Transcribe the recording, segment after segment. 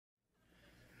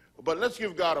But let's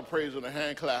give God a praise and a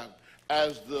hand clap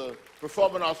as the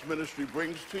Performing Arts Ministry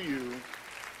brings to you,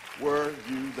 Were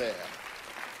You There?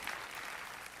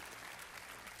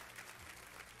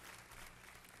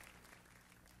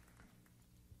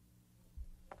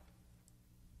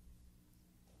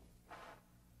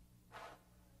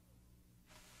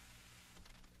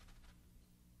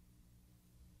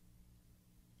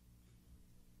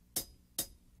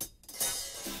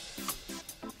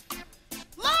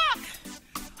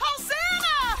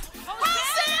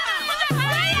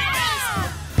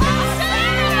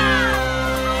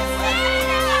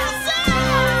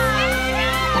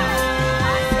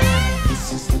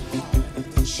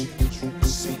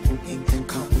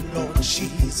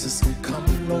 Jesus,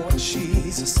 come Lord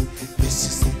Jesus, this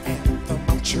is the anthem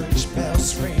of church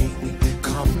bells ringing.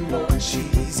 Come Lord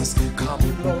Jesus,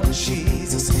 come Lord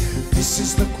Jesus, this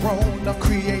is the groan of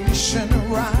creation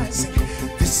rising.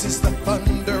 This is the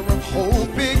thunder of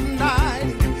hope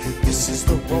igniting. This is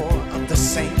the roar of the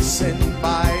saints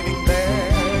inviting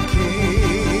their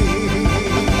King.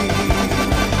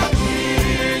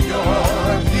 Hear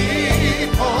your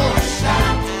people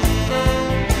shout,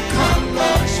 come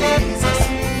Lord Jesus.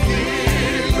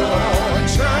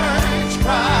 Church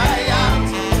cry out,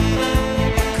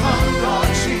 come Lord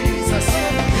Jesus,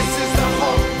 this is the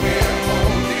hope we're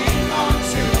holding on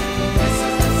to, this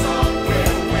is the song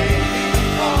we're waiting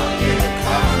for you to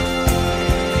come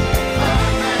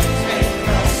and take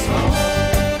us home,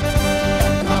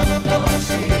 come Lord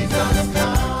Jesus,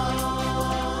 come.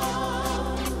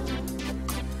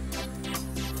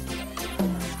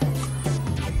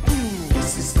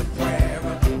 This is the prayer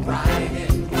of the bride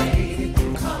and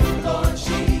waiting. Come Lord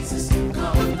Jesus,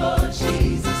 come Lord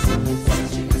Jesus,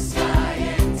 touching the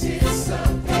sky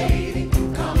anticipating.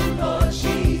 Come Lord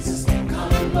Jesus,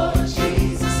 come Lord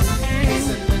Jesus,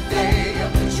 hasten the day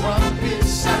of the trumpet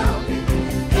sounding,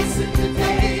 hasten the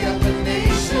day of the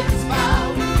nations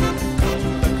bowing. Come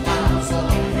through the clouds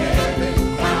of heaven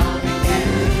crowning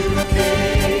you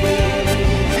King.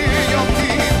 Hear your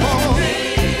people,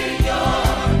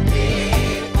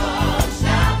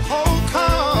 shout, oh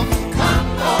come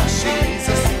Lord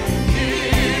Jesus,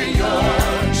 hear your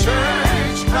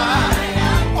church cry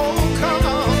out, oh come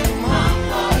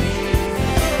Lord Jesus,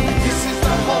 this is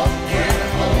the hope we're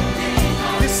holding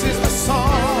on, this is the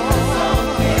song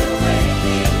we're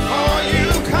waiting for you,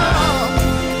 come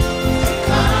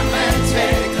and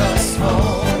take us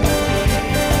home,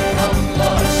 come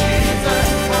Lord Jesus,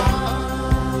 come.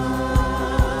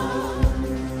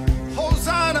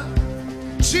 Hosanna,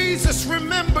 Jesus,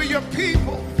 remember your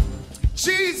people.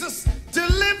 Jesus,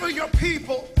 deliver your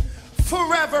people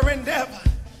forever and ever.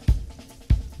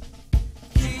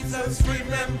 Jesus,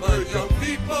 remember your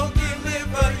people,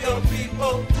 deliver your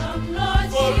people, Come, Lord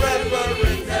forever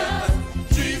and Jesus. ever.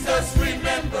 Jesus,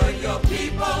 remember your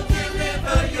people,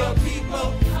 deliver your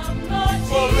people, Come, Lord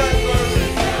forever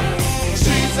and ever.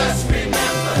 Jesus,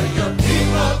 remember your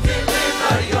people,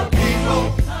 deliver your people,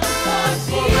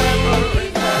 forever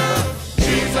and ever.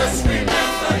 Jesus,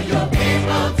 remember your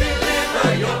people, deliver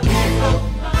your people,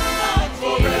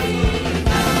 forever and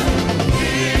ever.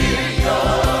 Hear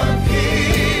your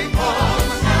people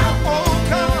now. Oh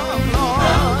come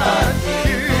Lord,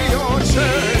 hear your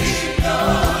church.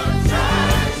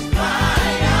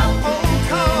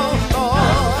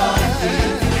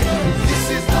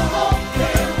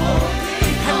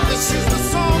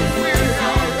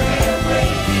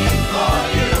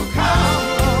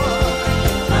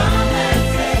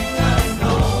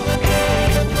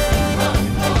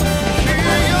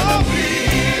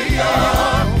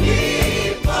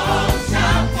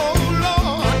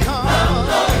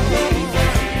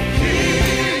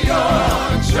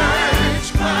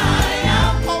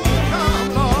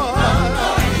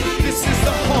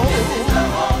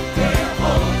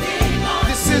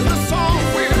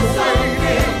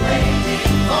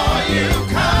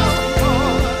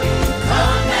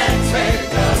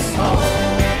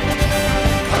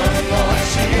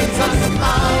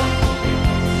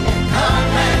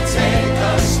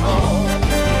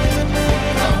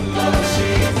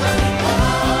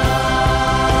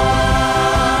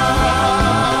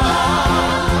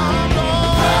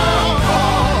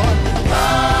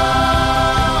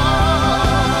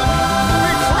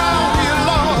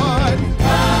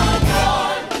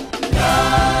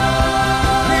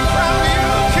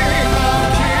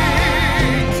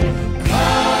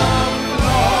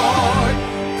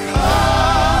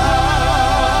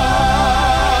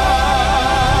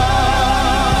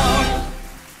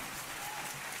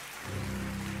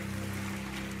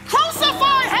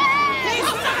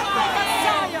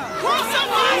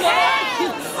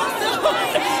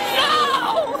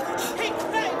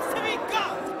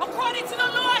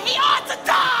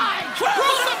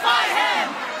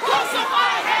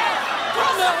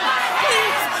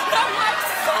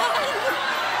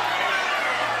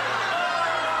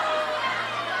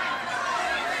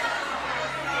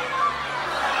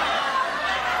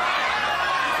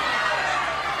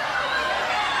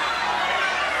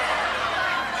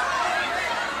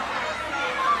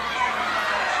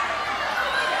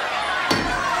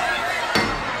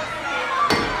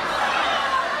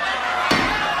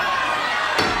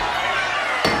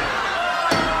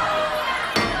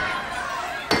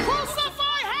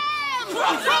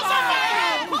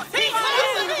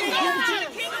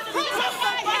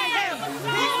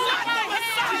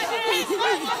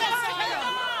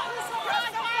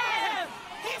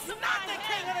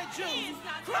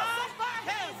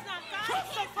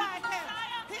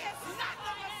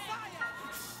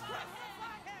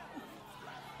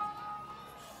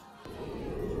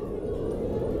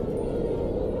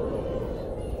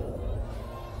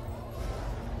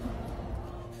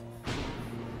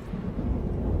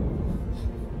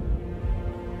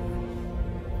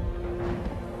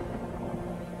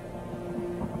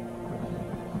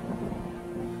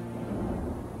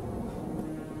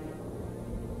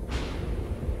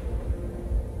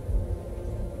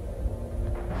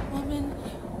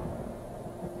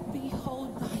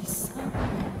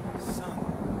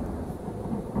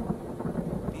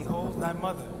 thy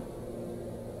mother.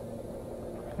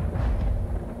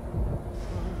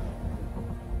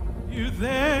 You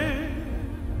there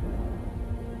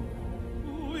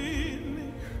when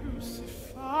they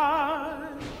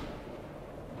crucified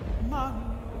my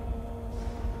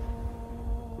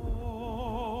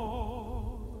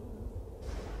Lord?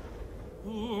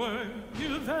 Were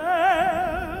you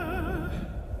there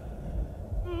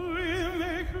when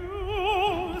they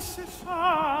crucified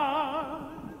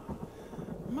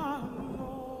my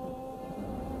Lord?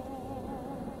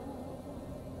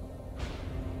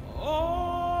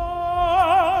 Oh,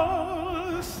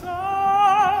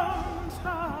 sometimes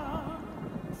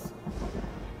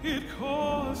it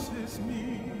causes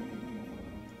me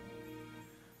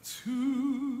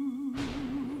to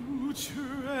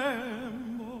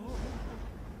tremble,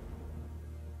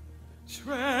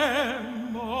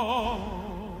 tremble.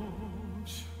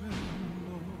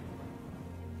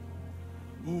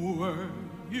 Were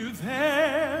you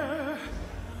there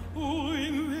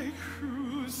when they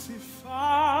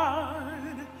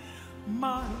crucified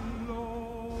my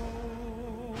Lord?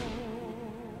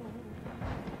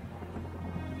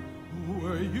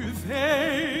 Were you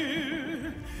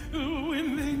there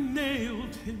when they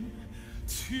nailed him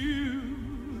to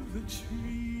the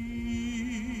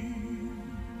tree?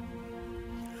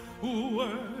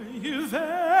 Were you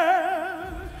there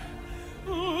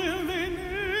when they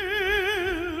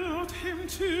nailed him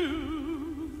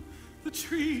to the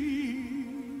tree?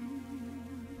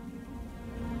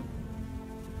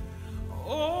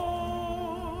 Oh,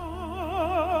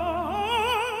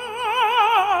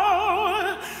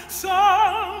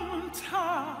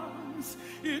 sometimes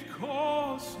it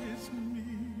causes me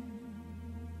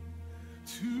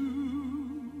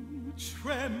to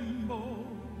tremble,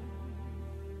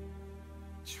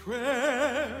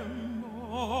 tremble,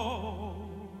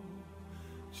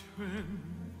 tremble.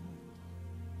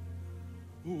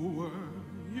 Were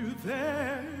you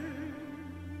there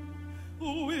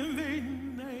when they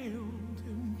nailed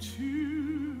him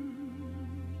to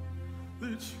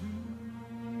the tree?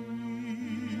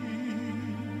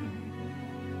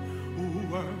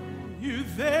 Were you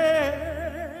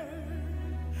there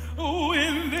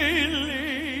when they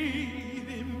laid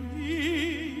him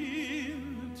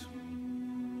in the tomb?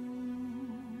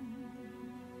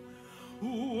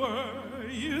 Were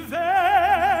you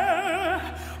there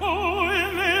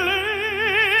when they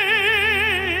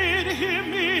laid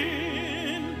him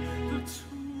in the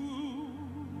tomb?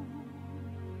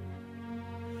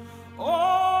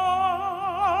 Oh,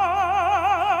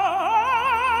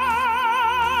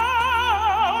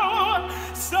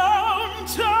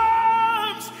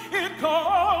 sometimes it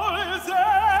causes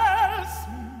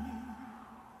me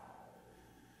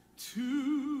to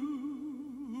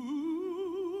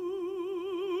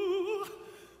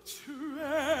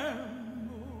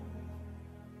tremble,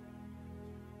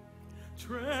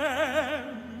 tremble,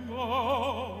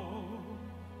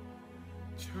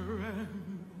 tremble.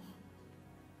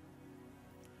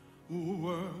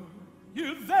 Were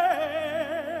you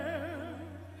there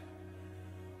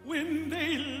when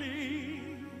they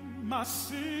laid my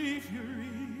Savior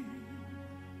in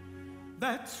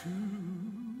that tomb?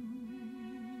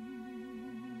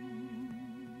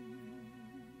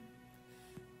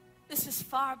 This is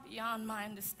far beyond my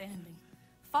understanding.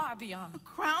 Far beyond. A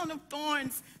crown of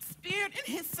thorns, speared in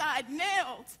his side,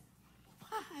 nailed.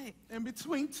 Why? And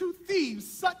between two thieves,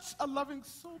 such a loving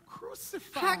soul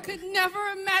crucified. I could never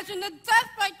imagine a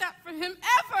death like that for him,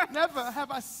 ever. Never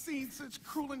have I seen such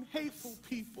cruel and hateful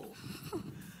people.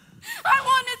 I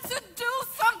wanted to do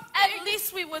something. At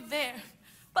least we were there.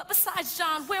 But besides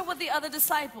John, where were the other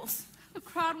disciples? The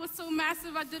crowd was so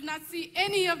massive, I did not see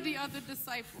any of the other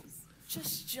disciples.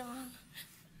 Just John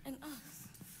and us.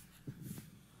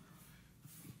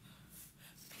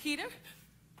 Peter?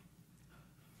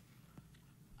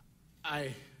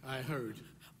 I heard.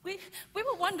 We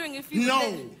were wondering if you were No,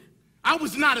 there. I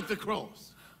was not at the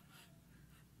cross.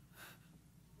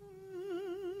 I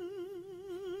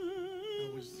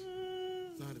was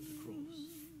not at the cross.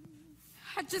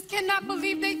 I just cannot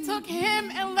believe they took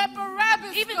him and let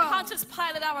Barabbas Even go. Pontius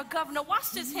Pilate, our governor,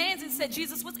 washed his hands and said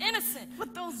Jesus was innocent.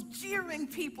 But those jeering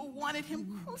people wanted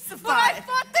him crucified. But I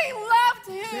thought they loved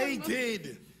him. They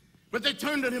did. But they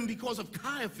turned on him because of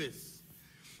Caiaphas.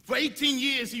 For 18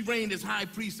 years, he reigned as high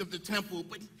priest of the temple,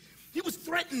 but he was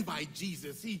threatened by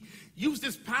Jesus. He used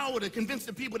his power to convince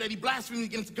the people that he blasphemed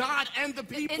against God and the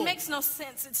people. It makes no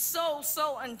sense. It's so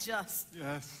unjust.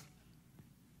 Yes.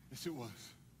 Yes, it was.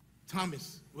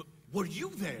 Thomas, were you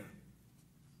there?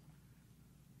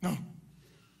 No. No,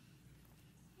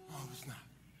 I was not.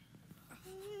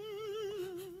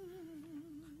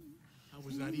 I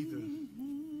was not either.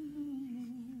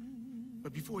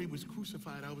 But before he was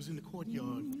crucified, I was in the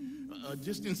courtyard, a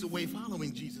distance away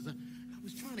following Jesus. I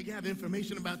was trying to gather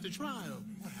information about the trial.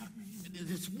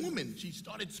 This woman, she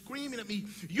started screaming at me,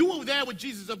 "You were there with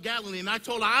Jesus of Galilee." And I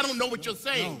told her, "I don't know what you're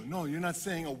saying." No, you're not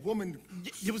saying a woman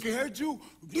scared you?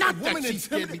 Not a woman that she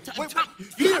scared me. Wait,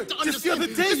 You have to just the understand.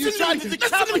 other day you tried to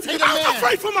decapitate a I was man.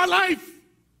 afraid for my life.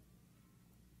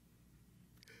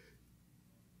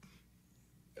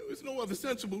 There was no other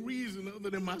sensible reason other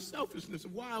than my selfishness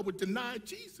of why I would deny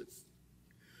Jesus.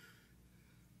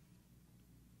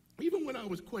 Even when I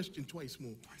was questioned twice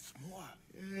more. Twice more?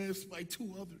 Yes, by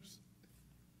two others.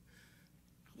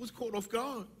 I was caught off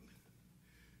guard.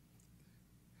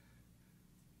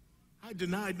 I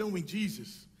denied knowing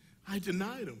Jesus. I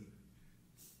denied him,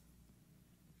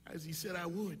 as he said I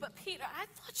would. But Peter, I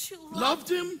thought you Loved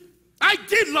him? I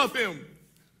did love him.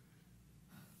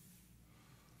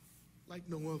 Like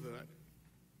no other,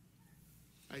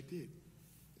 I did.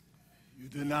 You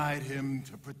denied him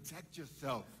to protect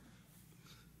yourself.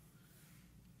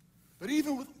 But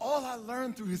even with all I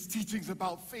learned through his teachings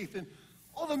about faith and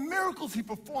all the miracles he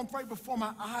performed right before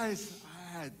my eyes,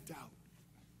 I had doubt.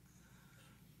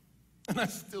 And I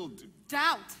still do.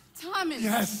 Doubt. Thomas.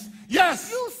 Yes,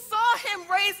 yes! You saw him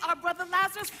raise our brother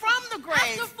Lazarus from the grave.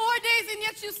 After 4 days, and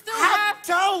yet you still Have have...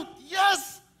 doubt,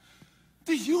 yes!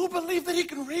 Do you believe that he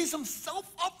can raise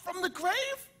himself up from the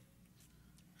grave?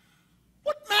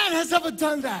 What man has ever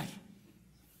done that?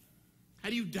 How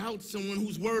do you doubt someone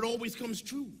whose word always comes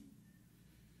true?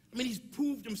 I mean, he's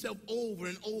proved himself over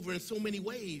and over in so many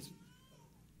ways.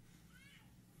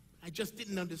 I just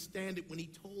didn't understand it when he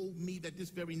told me that this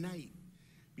very night,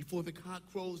 before the cock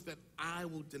crows, that I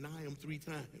will deny him 3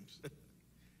 times.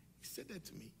 He said that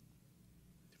to me.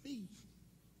 To me.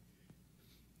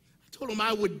 I told him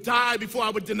I would die before I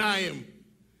would deny him.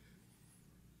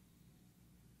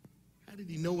 How did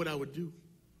he know what I would do?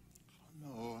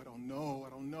 I don't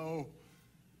know.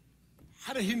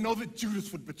 How did he know that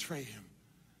Judas would betray him?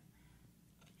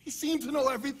 He seemed to know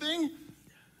everything.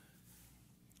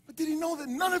 But did he know that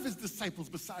none of his disciples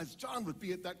besides John would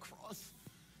be at that cross?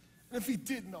 And if he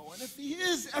did know, and if he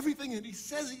is everything that he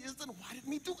says he is, then why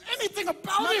didn't he do anything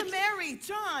about Mother it? Mary,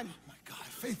 John. Oh my God,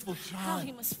 faithful How he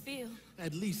John. must feel.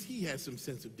 At least he has some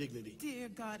sense of dignity. Dear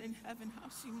God in heaven, how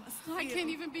she must feel. I can't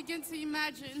even begin to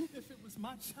imagine. If it was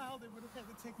my child, they would have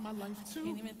had to take my life I too.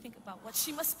 can't even think about what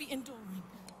she must be enduring.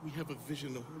 We have a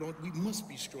vision to hold on. We must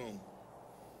be strong.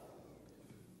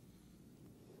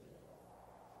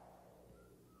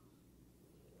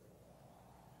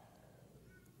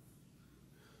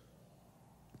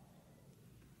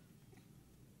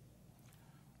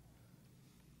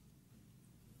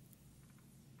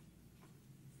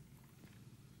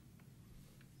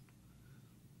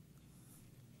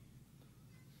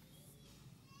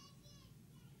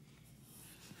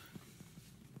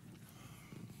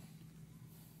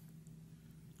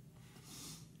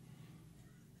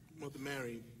 Mother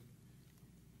Mary,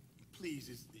 please,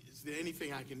 is there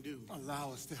anything I can do?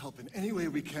 Allow us to help in any way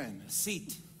we can. A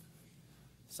seat.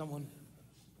 Someone,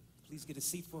 please get a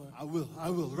seat for her. I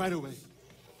will, right away.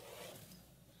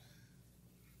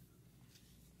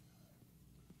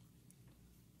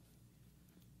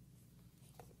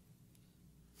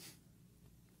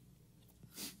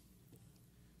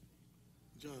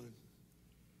 John,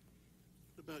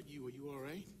 what about you? Are you all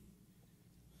right?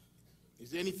 Is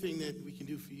there anything that we can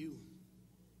do for you?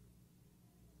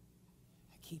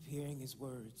 I keep hearing his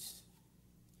words.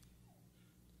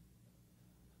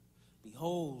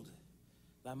 Behold,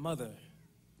 thy mother.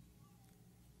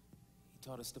 He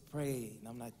taught us to pray, and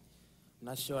I'm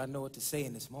not sure I know what to say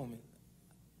in this moment.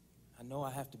 I know I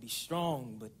have to be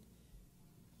strong, but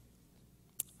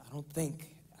I don't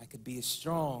think I could be as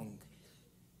strong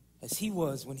as he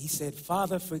was when he said,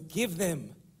 "Father, forgive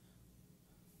them,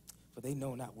 for they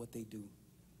know not what they do."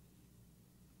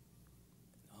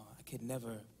 No, I could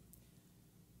never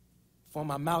form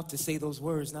my mouth to say those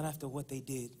words, not after what they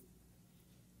did.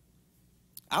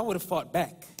 I would have fought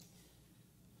back,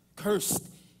 cursed,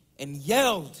 and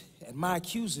yelled at my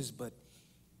accusers, but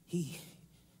he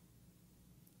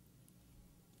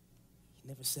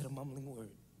never said a mumbling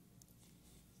word.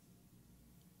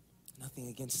 Nothing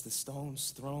against the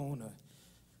stones thrown or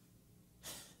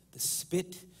the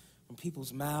spit from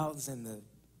people's mouths and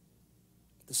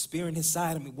the spear in his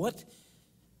side. I mean, what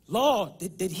law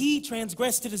did he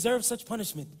transgress to deserve such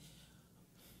punishment?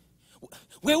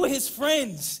 Where were his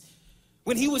friends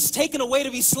when he was taken away to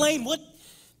be slain? What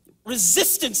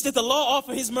resistance did the law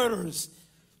offer his murderers?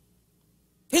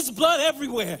 His blood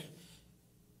everywhere.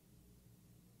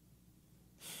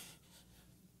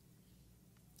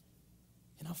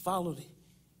 And I followed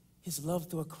his love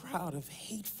through a crowd of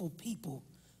hateful people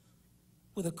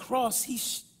with a cross he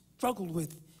struggled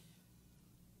with.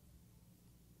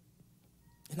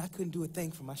 And I couldn't do a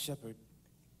thing for my shepherd.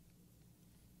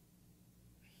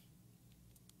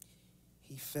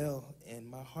 He fell and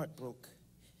my heart broke.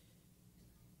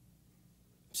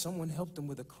 Someone helped him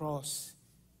with a cross,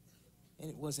 and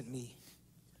it wasn't me.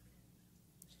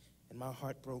 And my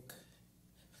heart broke.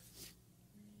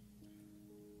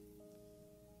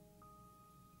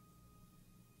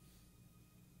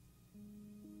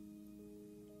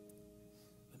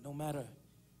 But no matter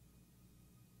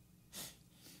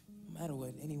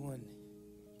what anyone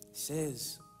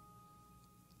says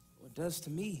or does to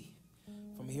me,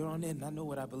 from here on in, I know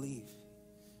what I believe.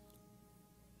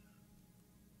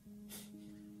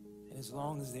 And as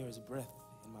long as there is breath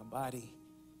in my body,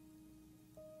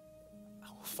 I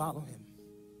will follow him.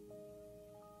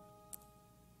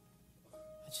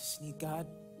 I just need God.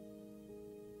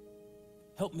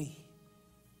 Help me.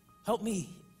 Help me.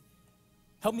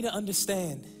 Help me to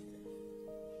understand.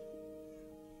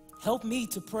 Help me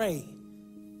to pray.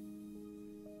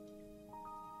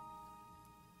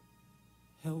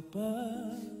 Help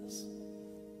us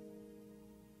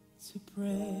to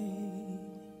pray.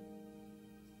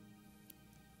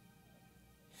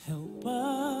 Help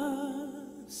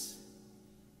us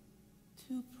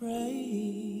to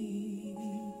pray.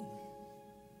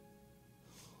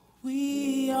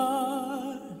 We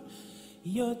are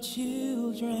your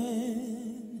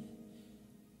children.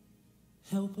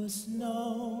 Help us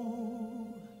know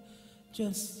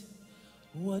just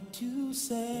what to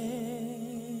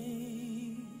say.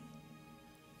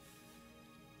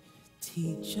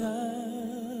 Teach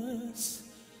us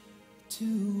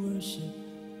to worship,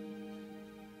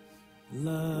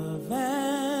 love,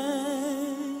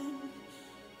 and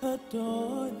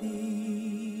adore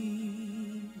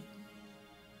thee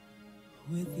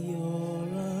with your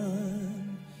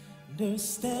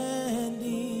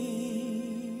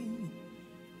understanding.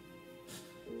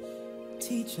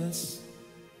 Teach us,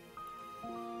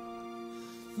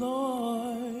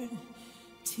 Lord,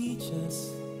 teach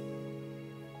us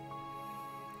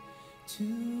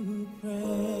to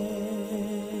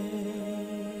pray.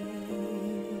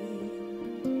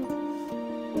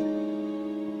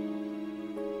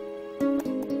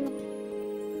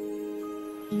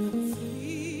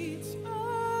 Teach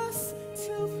us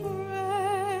to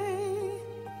pray.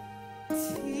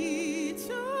 Teach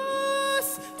us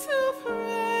to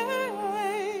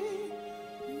pray.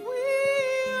 We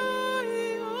are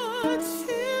your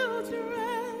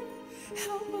children.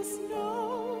 Help us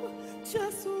know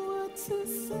just what to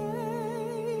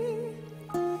say.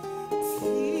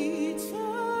 Teach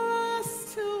us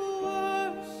to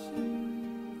worship,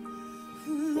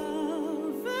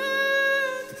 love,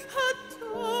 and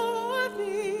adore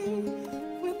thee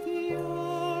with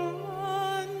your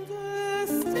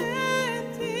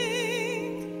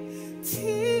understanding.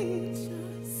 Teach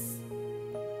us,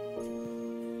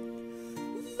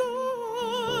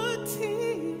 Lord,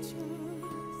 teach us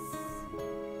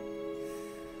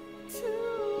to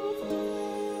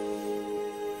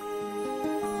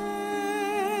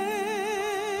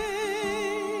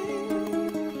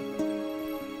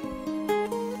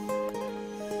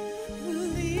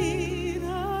lead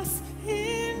us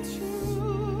in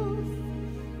truth.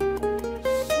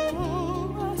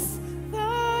 Show us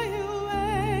thy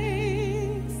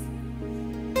ways.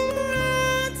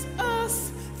 Grant us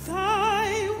thy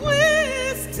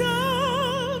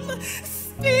wisdom.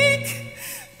 Speak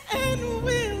and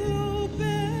we'll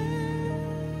obey.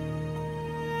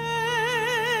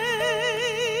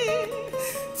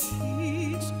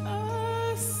 Teach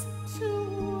us to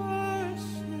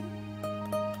worship,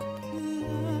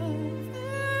 love,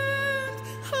 and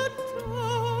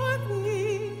adore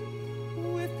thee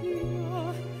with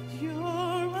your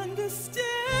understanding.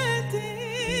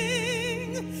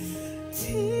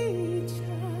 Teach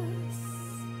us,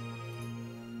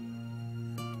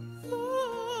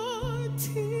 Lord,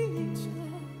 teach us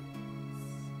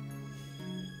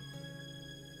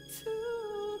to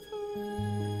pray.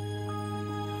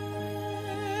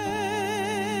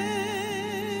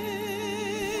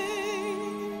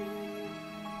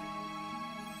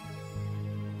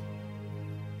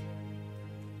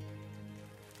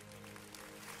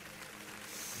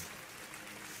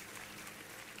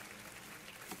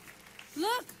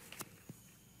 Look!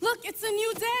 Look, it's a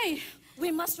new day.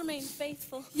 We must remain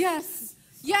faithful. Yes,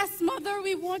 yes, Mother,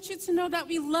 we want you to know that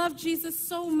we love Jesus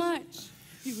so much.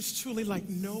 He was truly like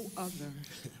no other.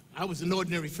 I was an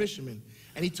ordinary fisherman,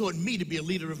 and he taught me to be a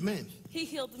leader of men. He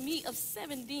healed me of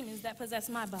 7 demons that possess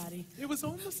my body. It was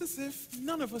almost as if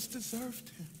none of us deserved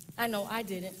him. I know I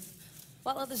didn't.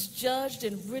 While others judged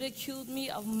and ridiculed me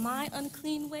of my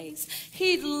unclean ways,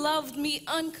 he loved me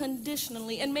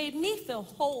unconditionally and made me feel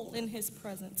whole in his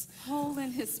presence. Whole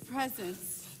in his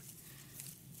presence.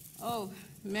 Oh,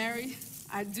 Mary,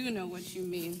 I do know what you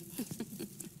mean.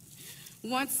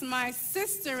 Once my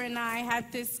sister and I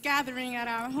had this gathering at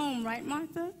our home, right,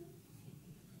 Martha?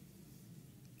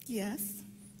 Yes.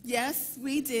 Yes,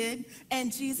 we did.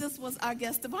 And Jesus was our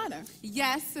guest of honor.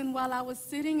 Yes, and while I was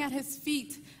sitting at his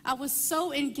feet, I was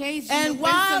so engaged in And the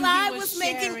while wisdom he I was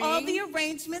making sharing. all the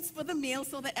arrangements for the meal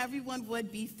so that everyone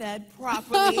would be fed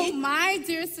properly, Oh, my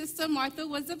dear sister Martha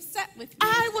was upset with me.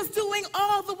 I was doing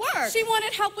all the work. She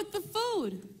wanted help with the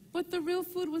food, but the real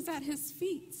food was at his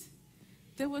feet.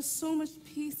 There was so much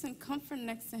peace and comfort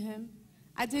next to him,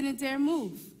 I didn't dare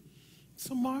move.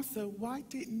 So, Martha, why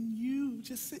didn't you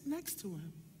just sit next to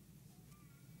him?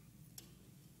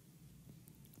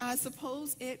 I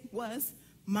suppose it was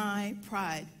my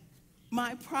pride.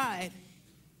 My pride.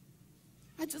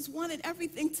 I just wanted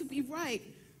everything to be right.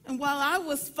 And while I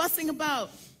was fussing about,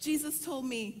 Jesus told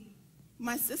me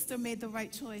my sister made the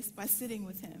right choice by sitting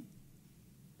with him.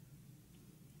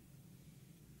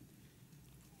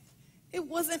 It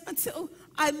wasn't until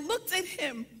I looked at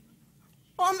him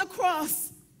on the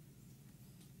cross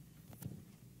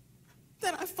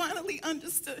that I finally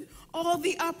understood all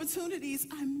the opportunities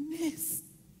I missed.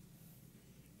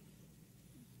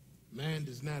 Man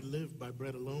does not live by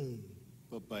bread alone,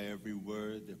 but by every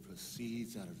word that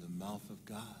proceeds out of the mouth of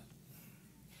God.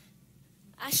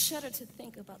 I shudder to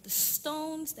think about the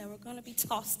stones that were going to be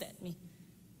tossed at me,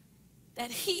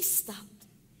 that he stopped.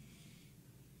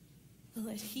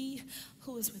 Let he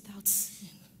who is without sin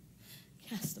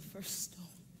cast the first stone.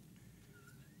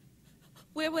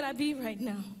 Where would I be right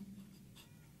now?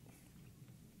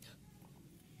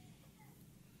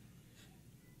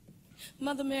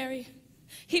 Mother Mary,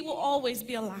 he will always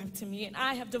be alive to me, and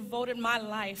I have devoted my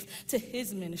life to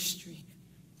his ministry.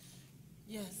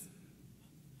 Yes,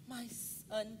 my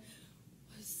son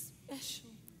was special.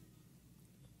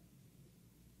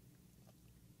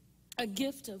 A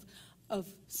gift of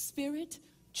spirit,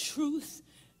 truth,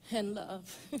 and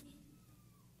love.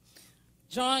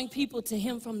 Drawing people to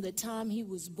him from the time he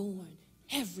was born.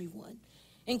 Everyone,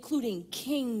 including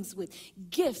kings with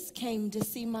gifts, came to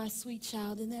see my sweet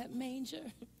child in that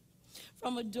manger.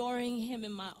 From adoring him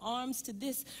in my arms to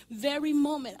this very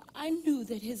moment, I knew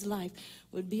that his life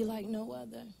would be like no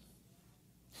other.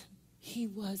 He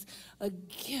was a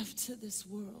gift to this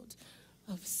world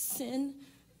of sin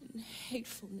and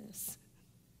hatefulness,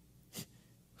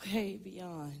 way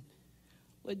beyond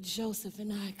what Joseph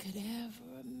and I could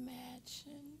ever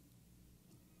imagine.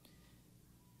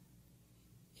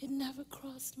 It never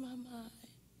crossed my mind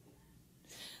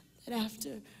that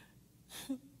after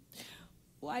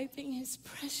wiping his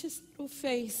precious little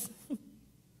face,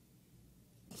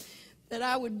 that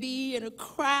I would be in a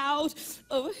crowd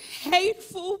of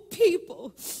hateful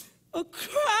people, a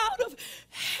crowd of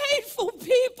hateful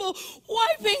people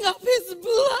wiping up his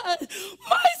blood,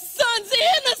 my son's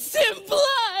innocent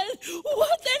blood.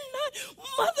 What, they're not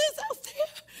mothers out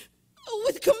there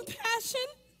with compassion?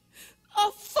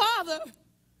 A father.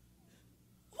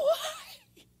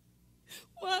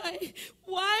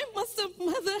 Why must a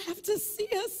mother have to see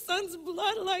her son's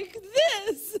blood like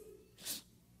this?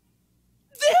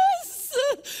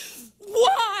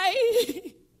 Why?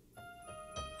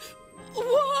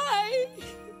 Why?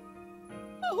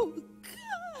 Oh,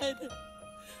 God.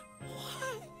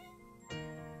 Why?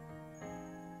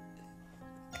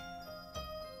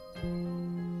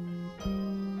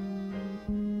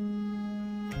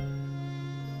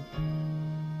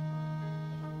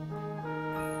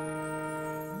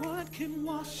 What can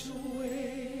wash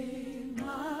away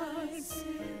my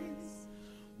sins?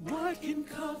 What can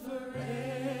cover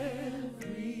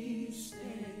every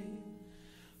stain?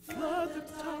 Flood the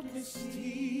darkness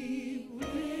deep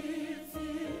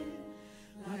within,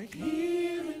 like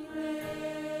healing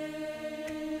rain.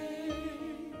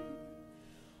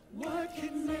 What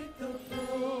can make the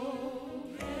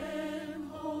broken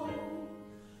whole?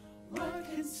 What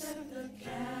can set the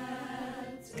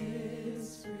captives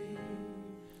free?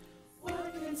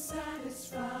 What can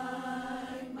satisfy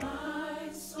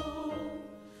my soul,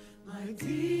 my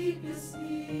deepest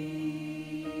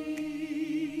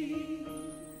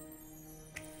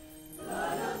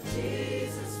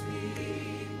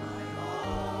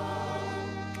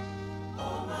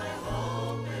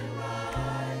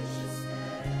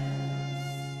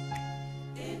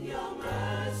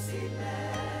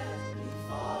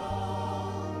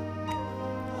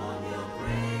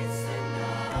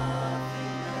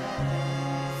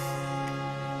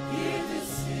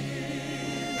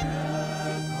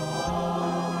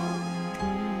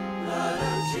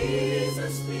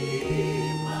Jesus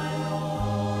be my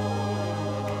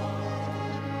all.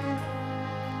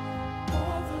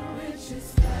 All the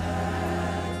riches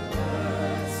that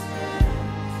were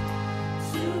spent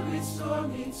to restore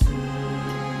me to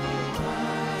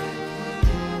my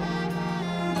King.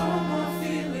 No more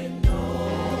feeling, no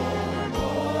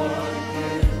more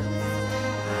guilt.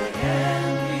 I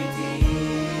am redeemed.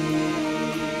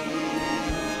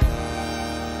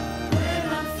 When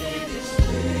I'm finished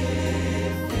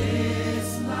with this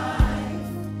life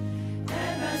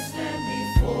and I stand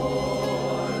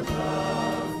before the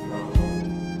throne,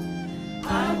 I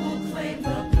will claim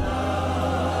the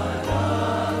blood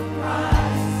of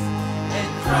Christ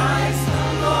and Christ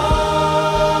alone.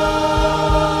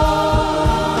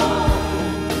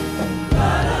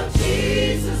 Blood of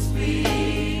Jesus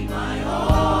be my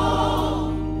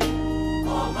all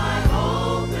my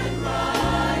hope and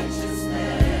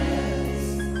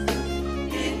righteousness.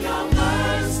 In your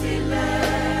mercy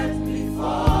let me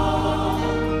fall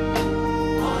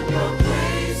on your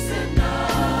grace and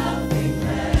nothing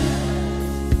less.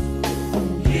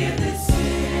 Hear this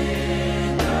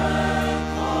sinner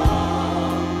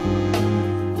call.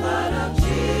 Blood of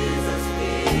Jesus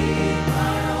be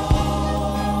my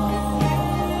all.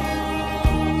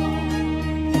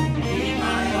 Be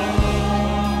my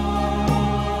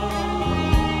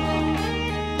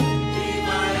be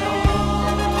my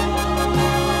all.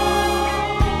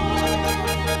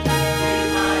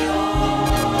 Be my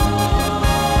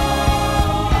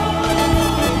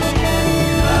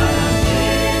Blood of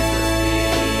Jesus be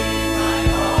my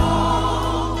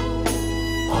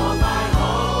all my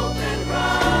hope and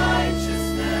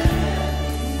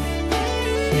righteousness.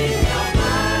 In your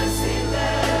mercy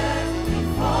let me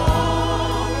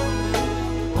fall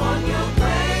on your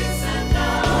grace and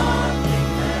nothing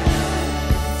less.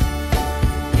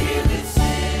 Hear this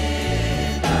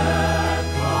sinner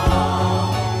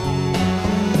call.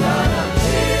 Blood of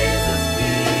Jesus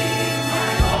be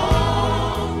my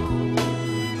all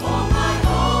my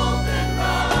hope and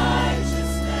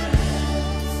righteousness.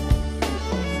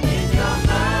 In your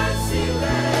mercy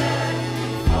let me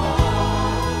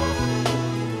fall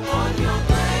on your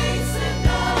grace and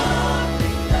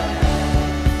nothing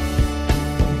less.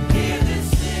 Hear this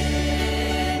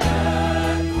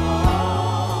sinner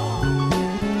call.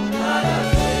 Blood of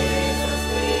Jesus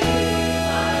be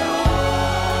my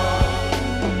all.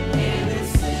 Hear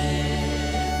this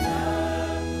sinner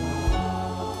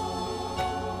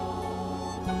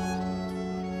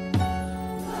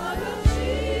Blood of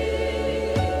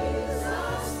Jesus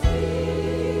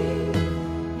be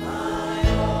my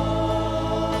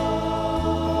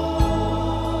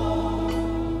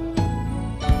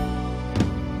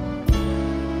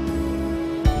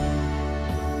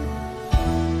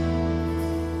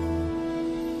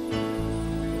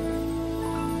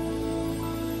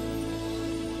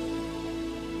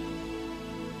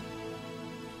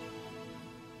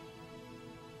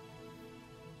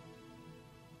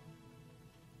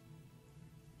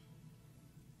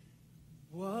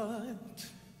What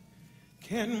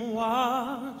can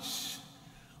wash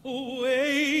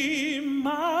away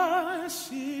my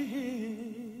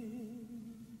sin?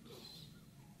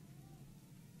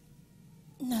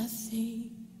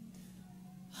 Nothing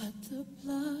but the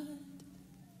blood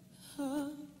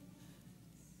of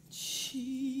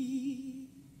Jesus.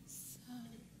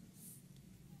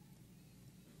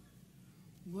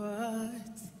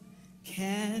 What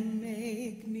can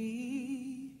make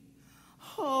me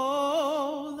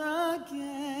whole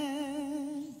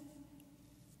again?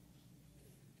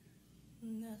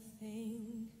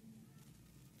 Nothing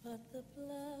but the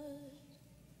blood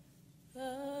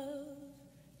of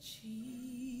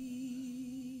Jesus.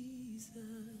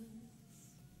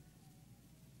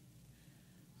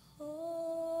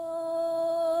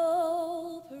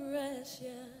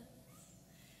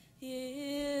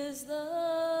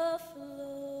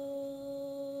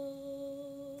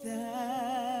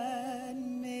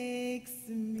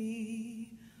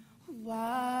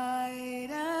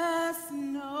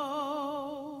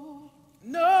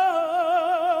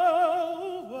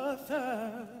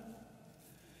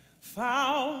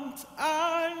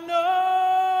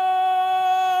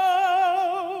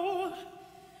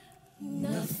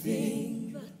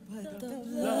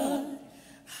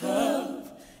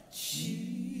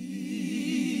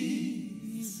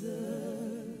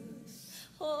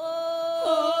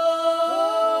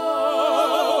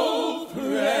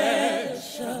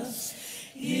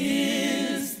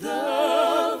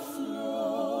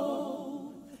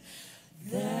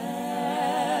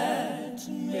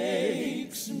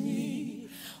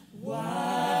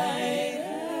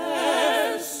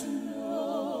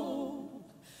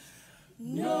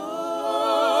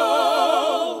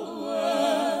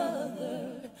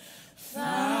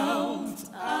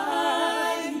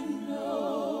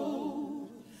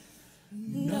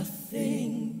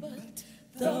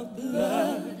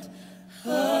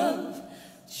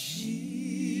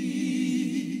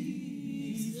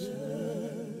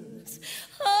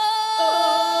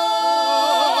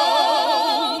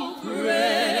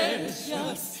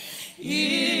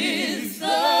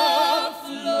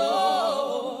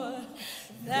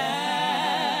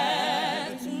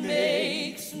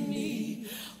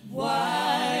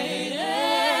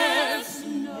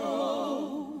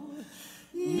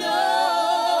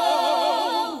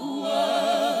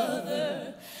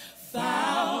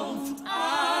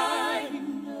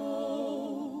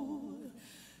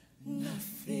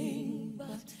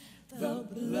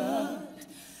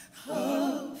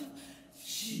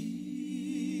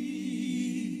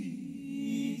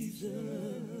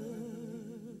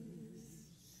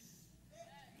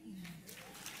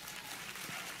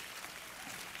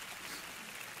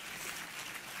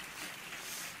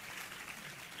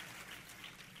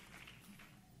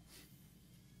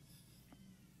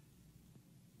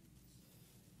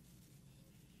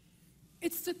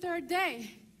 It's the third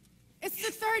day. It's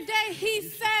the third day. He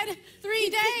said 3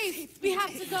 days. We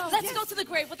have to go. Let's go to the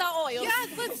grave with our oils. Yes,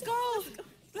 let's go.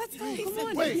 Let's go. Come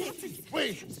on.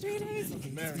 Wait. 3 days.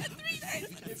 Mary,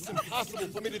 it's impossible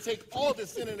for me to take all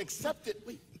this in and accept it.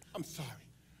 Wait, I'm sorry.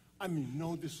 I mean,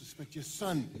 no disrespect. Your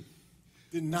son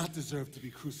did not deserve to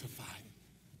be crucified.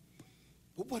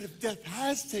 But what if death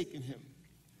has taken him?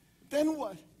 Then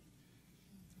what?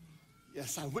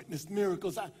 Yes, I witnessed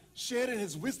miracles. I shared in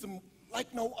his wisdom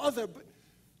like no other, but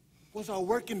was our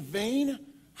work in vain?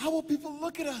 How will people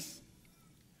look at us?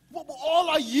 What will all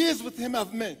our years with him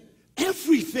have meant?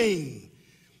 Everything.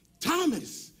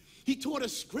 Thomas, he taught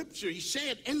us scripture. He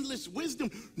shared endless wisdom.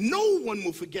 No one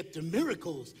will forget the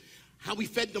miracles. How he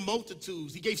fed the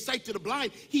multitudes. He gave sight to the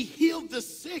blind. He healed the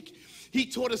sick. He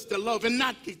taught us to love and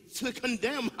not to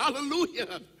condemn.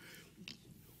 Hallelujah.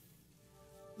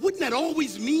 Wouldn't that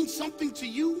always mean something to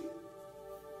you?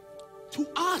 To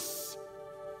us.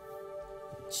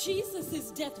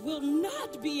 Jesus' death will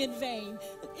not be in vain.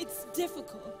 It's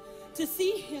difficult to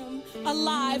see him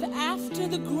alive after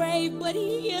the grave, but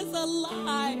he is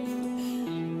alive.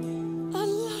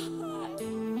 Alive.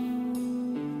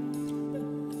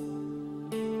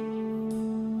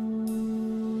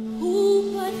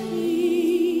 Who but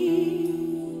he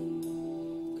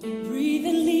could breathe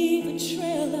and leave a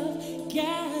trail of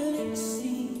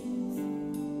galaxies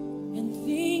and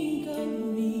think of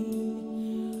me?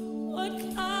 What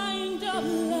kind of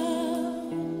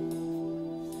love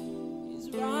is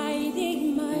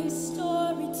writing my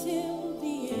story till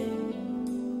the end?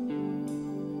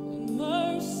 When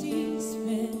mercy's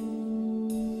spent on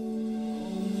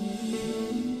you.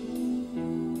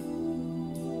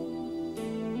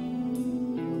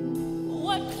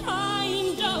 What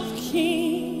kind of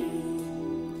king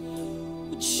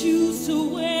would choose to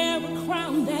wear a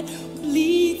crown that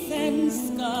bleeds and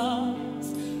scars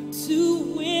to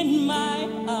win my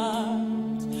heart?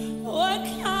 What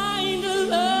kind of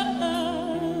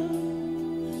love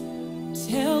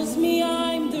tells me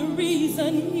I'm the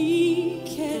reason he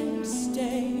can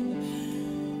stay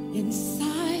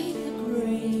inside the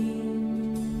grave?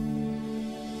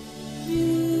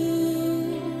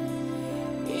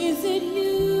 Is it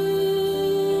you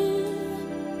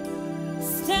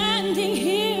standing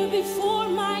here before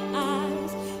my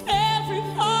eyes? Every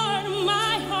part of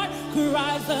my heart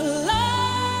cries alive,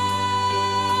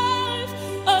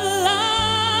 alive.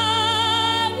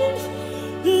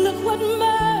 Look what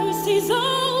mercy's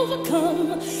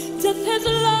overcome. Death has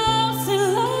lost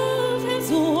and love has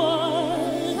won.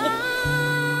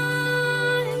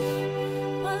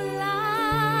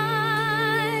 Alive,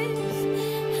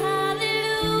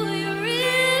 hallelujah,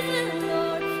 risen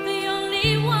Lord, the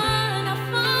only one I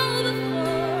fall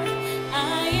before. I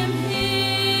am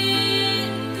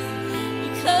his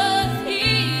because he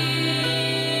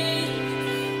is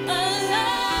alive.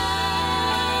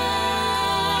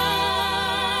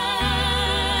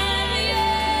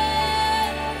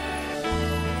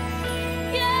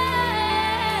 Yeah.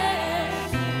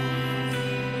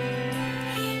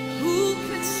 Who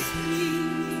could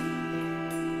sleep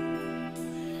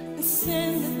and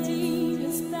send the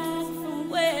demons back from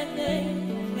where they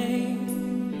came?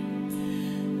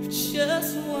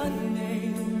 Just one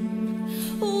name.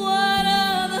 What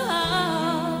other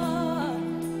heart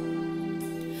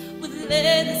would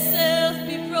let itself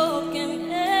be broken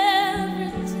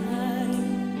every time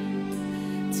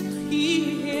to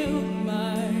heal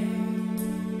mine?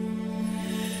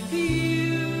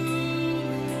 You,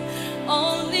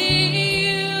 only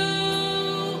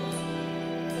you,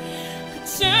 could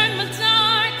turn my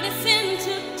darkness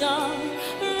into dawn,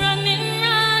 running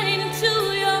right into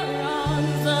your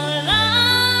arms. Alive,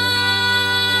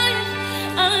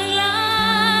 alive.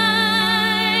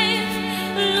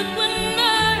 Look what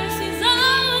mercy's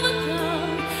overcome.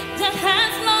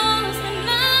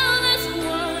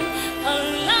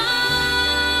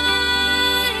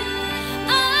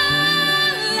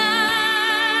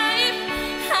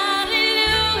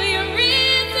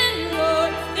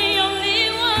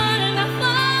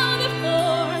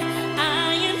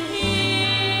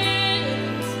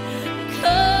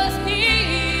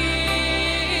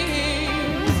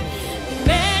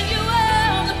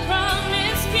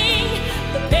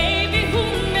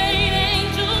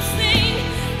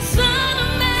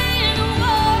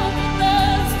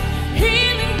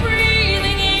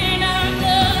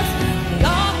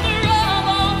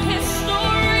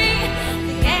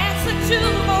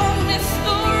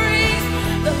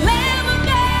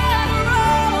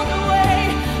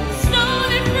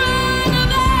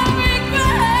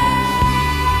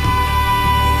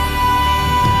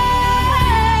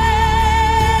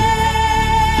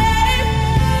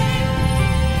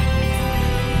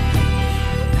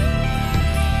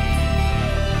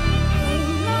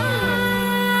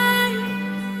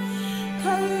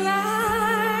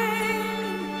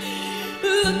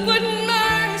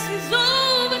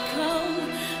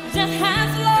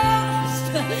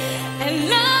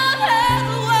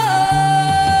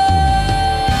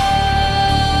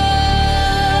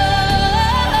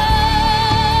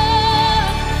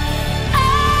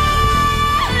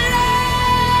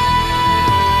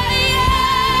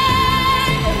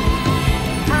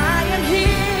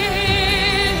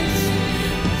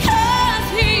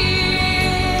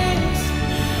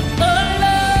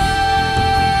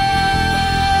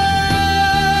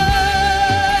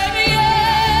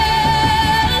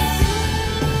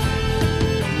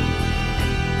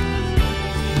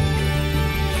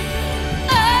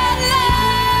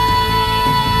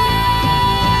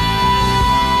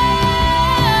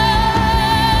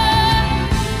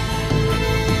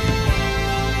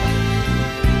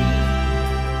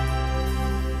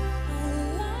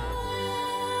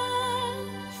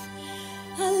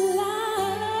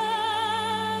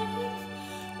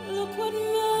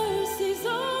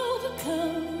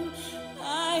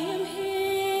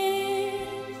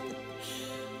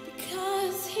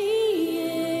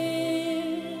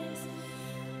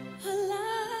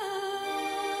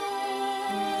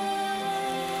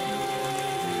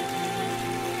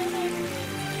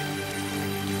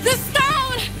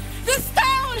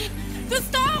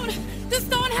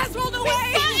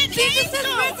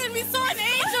 is risen. We saw an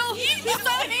angel. We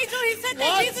saw an angel. He said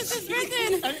that Jesus is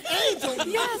risen. An angel?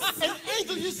 Yes. An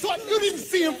angel? You didn't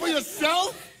see him for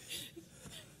yourself?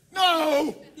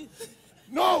 No.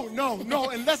 No, no, no,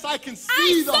 unless I can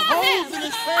see the holes in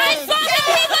his hands.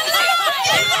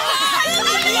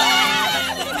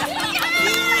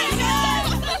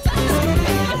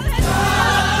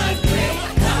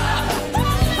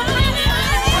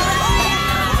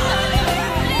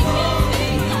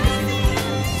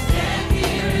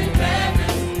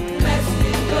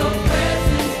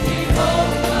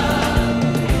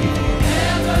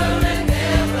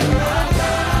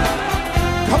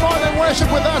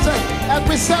 Worship with us as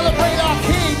we celebrate our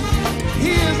King.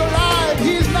 He is alive.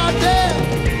 He's not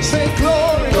dead. Say glory.